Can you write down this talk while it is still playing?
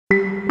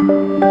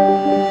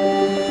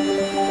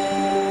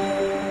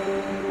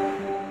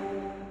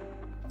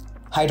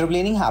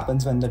Hydroplaning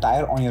happens when the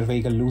tire on your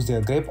vehicle lose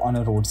their grip on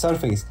a road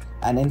surface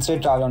and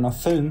instead travel on a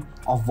film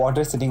of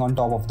water sitting on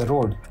top of the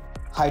road.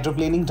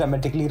 Hydroplaning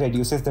dramatically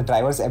reduces the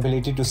driver's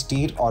ability to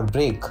steer or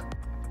brake.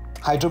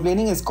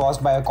 Hydroplaning is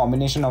caused by a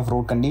combination of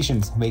road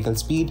conditions, vehicle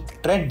speed,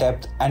 tread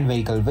depth, and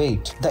vehicle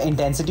weight. The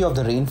intensity of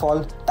the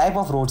rainfall, type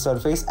of road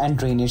surface, and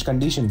drainage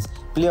conditions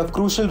play a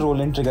crucial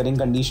role in triggering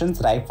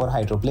conditions ripe for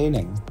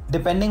hydroplaning.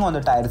 Depending on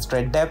the tire's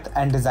tread depth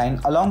and design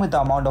along with the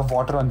amount of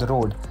water on the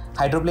road,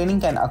 hydroplaning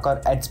can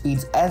occur at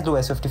speeds as low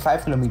as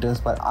 55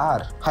 km per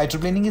hour.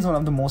 Hydroplaning is one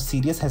of the most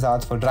serious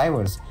hazards for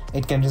drivers.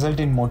 It can result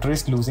in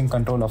motorists losing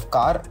control of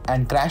car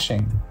and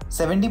crashing.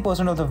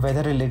 70% of the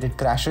weather-related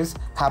crashes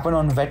happen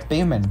on wet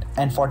pavement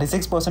and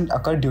 46%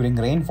 occur during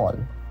rainfall.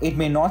 It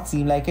may not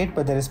seem like it,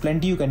 but there is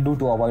plenty you can do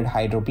to avoid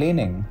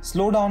hydroplaning.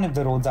 Slow down if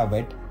the roads are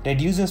wet,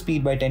 reduce your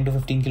speed by 10 to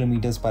 15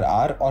 km per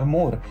hour or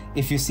more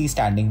if you see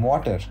standing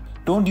water.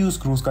 Don't use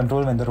cruise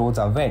control when the roads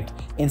are wet.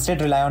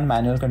 Instead, rely on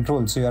manual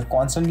control so you are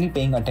constantly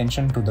paying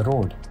attention to the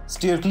road.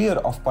 Steer clear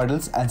of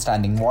puddles and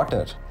standing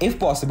water. If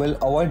possible,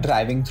 avoid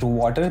driving through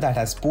water that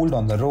has pooled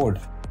on the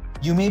road.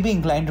 You may be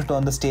inclined to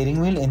turn the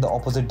steering wheel in the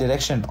opposite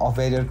direction of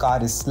where your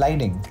car is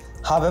sliding.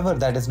 However,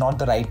 that is not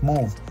the right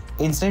move.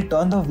 Instead,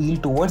 turn the wheel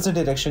towards the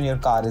direction your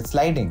car is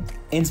sliding.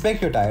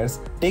 Inspect your tires.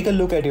 Take a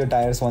look at your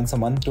tires once a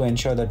month to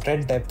ensure the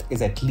tread depth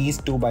is at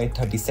least 2 by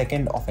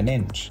 32nd of an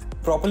inch.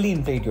 Properly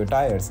inflate your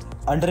tires.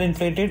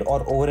 Underinflated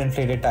or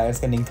overinflated tires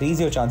can increase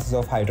your chances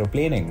of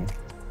hydroplaning.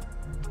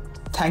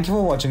 Thank you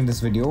for watching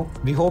this video.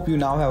 We hope you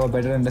now have a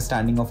better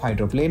understanding of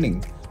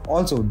hydroplaning.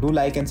 Also, do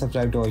like and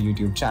subscribe to our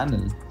YouTube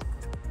channel.